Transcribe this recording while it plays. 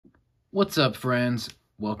What's up, friends?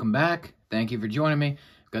 Welcome back. Thank you for joining me.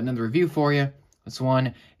 Got another review for you. This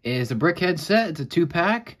one is a Brickheadz set. It's a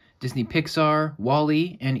 2-pack. Disney Pixar,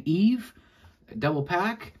 WALL-E, and Eve. A double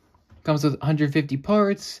pack. Comes with 150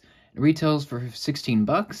 parts. It retails for 16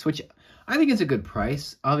 bucks, which I think is a good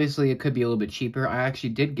price. Obviously, it could be a little bit cheaper. I actually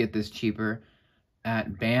did get this cheaper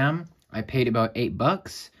at BAM. I paid about 8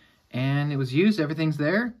 bucks, and it was used. Everything's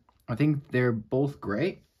there. I think they're both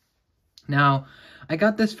great. Now, I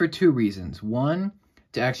got this for two reasons. One,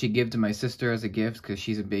 to actually give to my sister as a gift because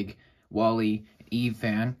she's a big WALL-E Eve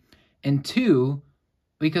fan. And two,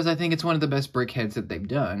 because I think it's one of the best Brickheadz that they've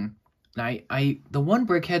done. And the one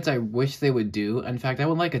Brickheadz I wish they would do, in fact, I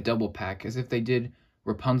would like a double pack, as if they did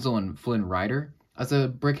Rapunzel and Flynn Rider as a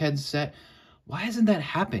Brickheadz set. Why hasn't that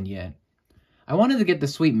happened yet? I wanted to get the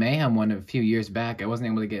Sweet Mayhem one a few years back. I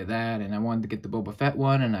wasn't able to get that, and I wanted to get the Boba Fett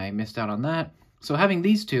one, and I missed out on that. So having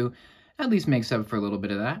these two at least makes up for a little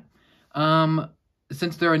bit of that.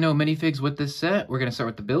 Since there are no minifigs with this set, we're going to start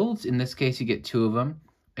with the builds. In this case, you get 2 of them.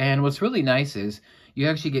 And what's really nice is you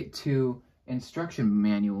actually get 2 instruction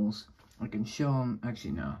manuals. I can show them.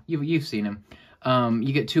 Actually, no. You've seen them.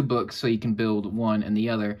 You get 2 books so you can build one and the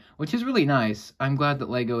other, which is really nice. I'm glad that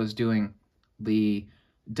LEGO is doing the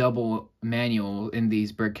double manual in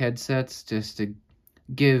these Brickheadz sets just to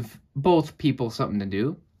give both people something to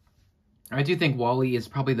do. I do think WALL-E is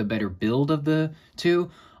probably the better build of the 2,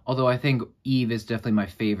 although I think Eve is definitely my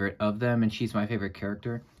favorite of them, and she's my favorite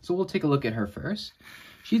character. So we'll take a look at her first.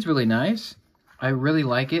 She's really nice. I really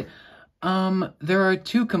like it. There are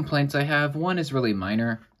 2 complaints I have. One is really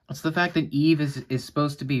minor. It's the fact that Eve is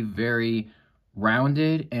supposed to be very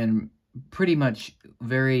rounded and pretty much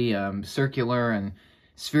very circular and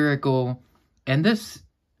spherical, and this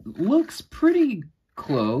looks pretty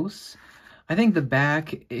close. I think the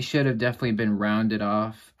back, it should have definitely been rounded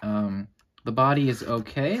off. The body is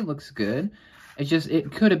okay, looks good.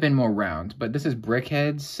 It could have been more round, but this is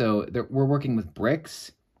Brickheadz, so we're working with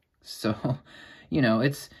bricks. So, you know,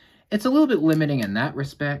 it's a little bit limiting in that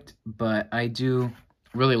respect, but I do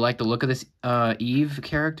really like the look of this Eve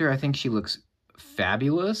character. I think she looks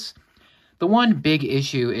fabulous. The one big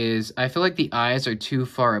issue is I feel like the eyes are too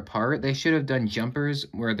far apart. They should have done jumpers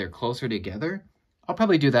where they're closer together. I'll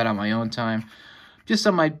probably do that on my own time. Just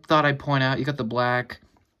something I thought I'd point out. You got the black,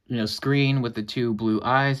 screen with the 2 blue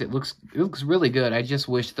eyes. It looks really good. I just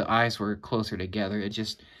wish the eyes were closer together.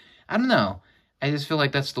 I don't know. I just feel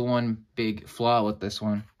like that's the one big flaw with this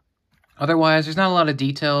one. Otherwise, there's not a lot of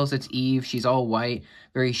details. It's Eve. She's all white,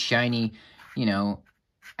 very shiny,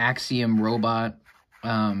 Axiom robot.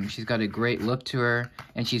 She's got a great look to her,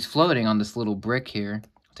 and she's floating on this little brick here.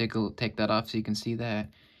 Take that off so you can see that.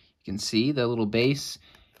 You can see the little base.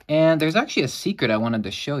 And there's actually a secret I wanted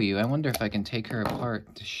to show you. I wonder if I can take her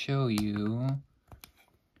apart to show you.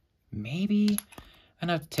 Maybe? I'm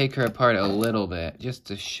going to have to take her apart a little bit just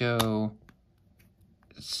to show.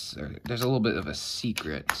 There's a little bit of a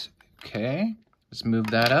secret. Okay. Let's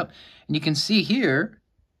move that up. And you can see here,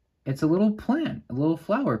 it's a little plant, a little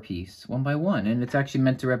flower piece, 1 by 1. And it's actually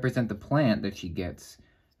meant to represent the plant that she gets.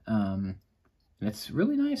 It's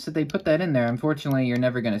really nice that they put that in there. Unfortunately, you're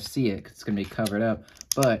never going to see it because it's going to be covered up.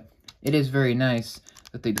 But it is very nice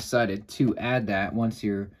that they decided to add that once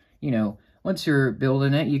you're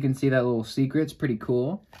building it. You can see that little secret. It's pretty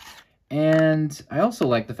cool. And I also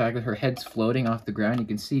like the fact that her head's floating off the ground. You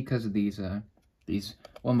can see because of these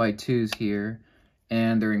 1 by 2s here.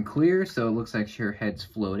 And they're in clear, so it looks like her head's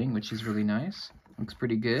floating, which is really nice. Looks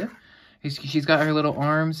pretty good. She's got her little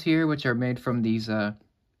arms here, which are made from these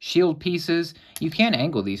shield pieces. You can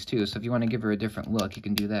angle these too, so if you want to give her a different look, you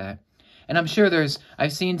can do that. And I'm sure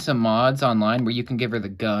I've seen some mods online where you can give her the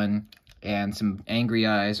gun and some angry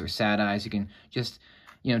eyes or sad eyes. You can just,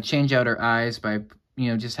 change out her eyes by,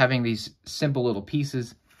 just having these simple little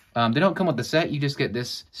pieces. They don't come with the set, you just get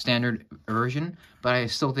this standard version, but I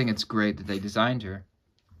still think it's great that they designed her.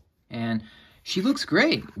 And she looks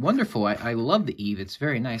great, wonderful. I love the Eve, it's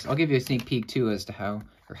very nice. I'll give you a sneak peek too as to how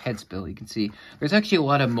her head's built. You can see there's actually a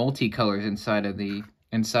lot of multicolors inside of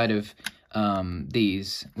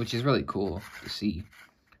these, which is really cool to see.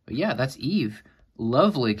 But yeah, that's Eve.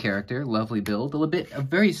 Lovely character, lovely build. A little bit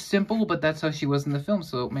very simple, but that's how she was in the film,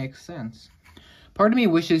 so it makes sense. Part of me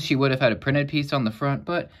wishes she would have had a printed piece on the front,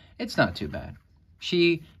 but it's not too bad.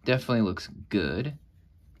 She definitely looks good.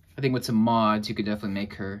 I think with some mods, you could definitely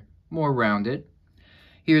make her more rounded.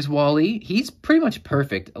 Here's WALL-E. He's pretty much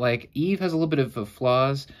perfect. Like, Eve has a little bit of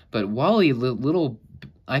flaws, but WALL-E,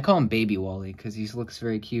 I call him Baby WALL-E because he looks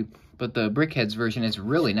very cute. But the Brickheadz version is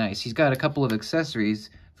really nice. He's got a couple of accessories.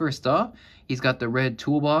 First off, he's got the red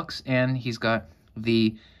toolbox, and he's got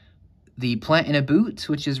the the plant in a boot,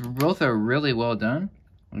 which is both are really well done.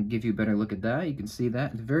 I'll give you a better look at that. You can see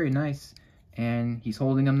that. It's very nice. And he's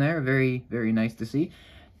holding them there. Very, very nice to see.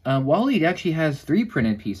 Wally actually has 3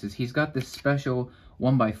 printed pieces. He's got this special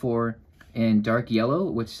 1x4 in dark yellow,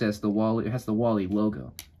 which says it has the Wally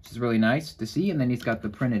logo, which is really nice to see. And then he's got the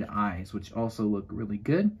printed eyes, which also look really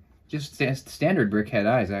good. Just standard Brickhead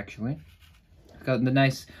eyes, actually. Got the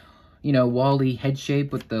nice, you know, Wally head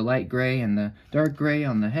shape with the light gray and the dark gray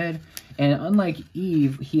on the head. And unlike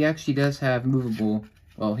Eve, he actually does have movable,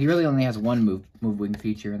 well, he really only has one moving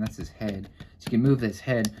feature, and that's his head. So you can move his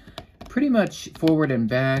head pretty much forward and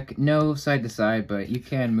back, no side to side, but you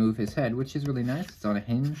can move his head, which is really nice. It's on a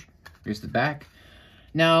hinge. Here's the back.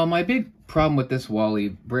 Now, my big problem with this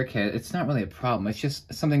Wally Brickhead, it's not really a problem, it's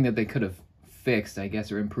just something that they could have fixed, I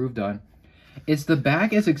guess, or improved on. Is the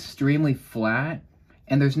back is extremely flat,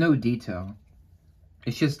 and there's no detail.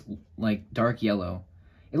 It's just, like, dark yellow.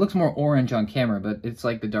 It looks more orange on camera, but it's,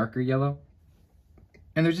 like, the darker yellow.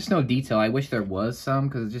 And there's just no detail. I wish there was some,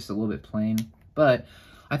 because it's just a little bit plain. But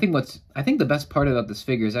I think the best part about this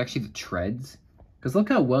figure is actually the treads. Because look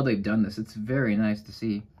how well they've done this. It's very nice to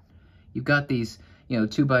see. You've got these, you know,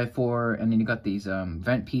 2x4, and then you got these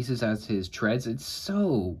vent pieces as his treads. It's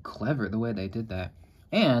so clever the way they did that.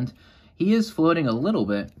 And he is floating a little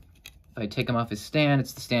bit. If I take him off his stand,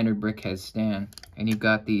 it's the standard Brickhead stand. And you've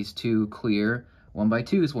got these 2 clear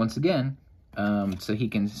 1x2s once again. So he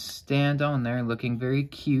can stand on there looking very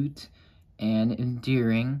cute and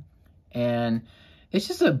endearing. And it's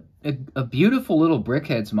just a beautiful little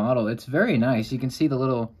Brickheadz model. It's very nice. You can see the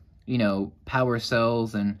little, you know, power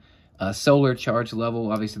cells and solar charge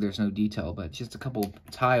level. Obviously, there's no detail, but just a couple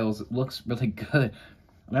tiles. It looks really good.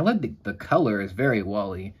 And I like the color is very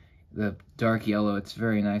Wally. The dark yellow, it's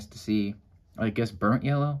very nice to see. I guess burnt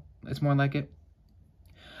yellow, it's more like it.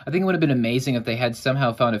 I think it would have been amazing if they had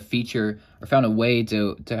somehow found a feature or found a way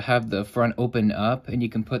to have the front open up and you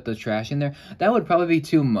can put the trash in there. That would probably be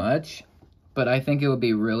too much, but I think it would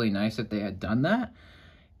be really nice if they had done that.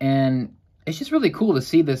 And it's just really cool to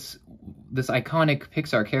see this iconic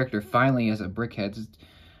Pixar character finally as a Brickheadz.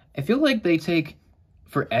 I feel like they take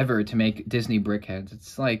forever to make Disney Brickheadz.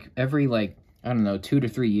 It's like every, like, I don't know, 2 to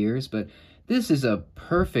 3 years, but this is a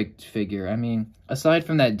perfect figure. I mean, aside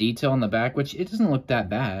from that detail on the back, which it doesn't look that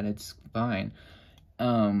bad, it's fine.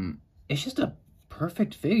 It's just a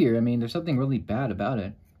perfect figure. I mean, there's something really bad about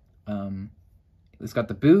it. He's got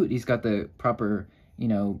the boot, he's got the proper, you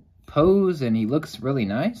know, pose, and he looks really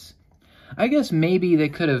nice. I guess maybe they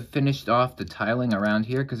could have finished off the tiling around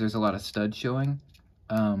here because there's a lot of studs showing.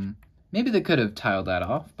 Maybe they could have tiled that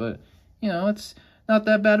off, but, you know, it's not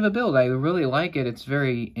that bad of a build. I really like it. It's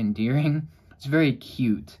very endearing. It's very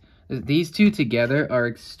cute. These two together are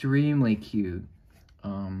extremely cute.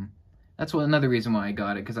 That's another reason why I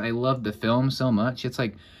got it, because I love the film so much. It's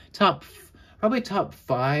like probably top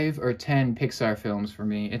 5 or 10 Pixar films for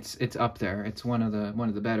me. It's up there. It's one of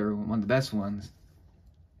the best ones.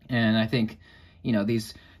 And I think, you know,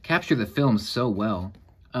 these capture the film so well.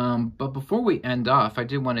 But before we end off, I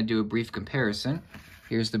did want to do a brief comparison.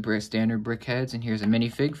 Here's the standard Brickheadz, and here's a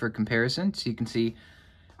minifig for comparison. So you can see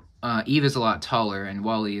Eve is a lot taller, and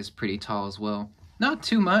Wally is pretty tall as well. Not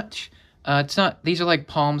too much. These are like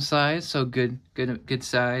palm size, so good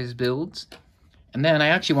size builds. And then I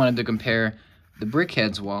actually wanted to compare the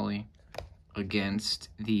Brickheadz Wally against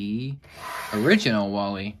the original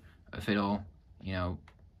Wally, if it'll, you know,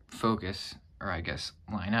 focus, or I guess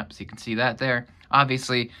line up, so you can see that there.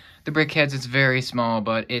 Obviously, the Brickheadz is very small,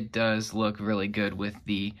 but it does look really good with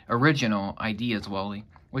the original Ideas Wally,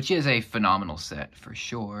 which is a phenomenal set for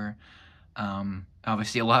sure.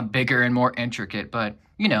 Obviously a lot bigger and more intricate, but,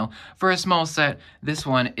 you know, for a small set, this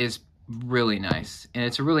one is really nice. And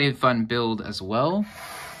it's a really fun build as well.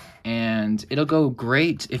 And it'll go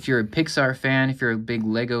great if you're a Pixar fan, if you're a big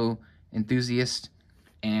Lego enthusiast,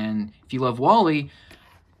 and if you love Wally,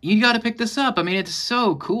 you got to pick this up. I mean, it's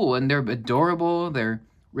so cool, and they're adorable. They're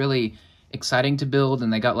really exciting to build,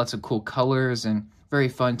 and they got lots of cool colors and very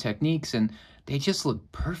fun techniques, and they just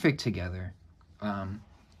look perfect together.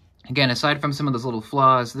 Again, aside from some of those little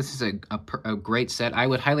flaws, this is a great set. I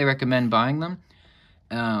would highly recommend buying them.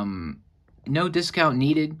 No discount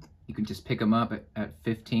needed. You can just pick them up at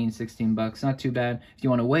 15, 16 bucks. Not too bad. If you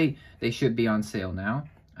want to wait, they should be on sale now.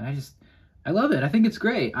 I love it. I think it's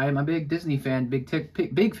great. I'm a big Disney fan, big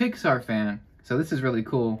Pixar fan. So this is really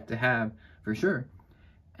cool to have, for sure.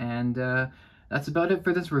 And that's about it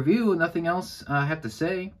for this review. Nothing else I have to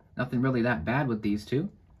say. Nothing really that bad with these two.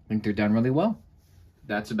 I think they're done really well.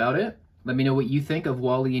 That's about it. Let me know what you think of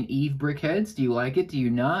Wally and Eve Brickheadz. Do you like it? Do you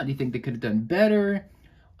not? Do you think they could have done better?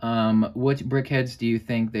 Which Brickheads do you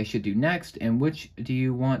think they should do next, and which do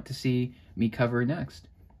you want to see me cover next?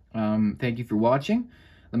 Thank you for watching.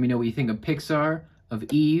 Let me know what you think of Pixar, of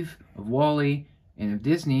Eve, of WALL-E, and of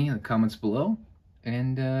Disney in the comments below.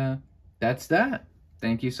 And that's that.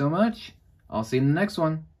 Thank you so much. I'll see you in the next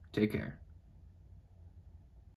one. Take care.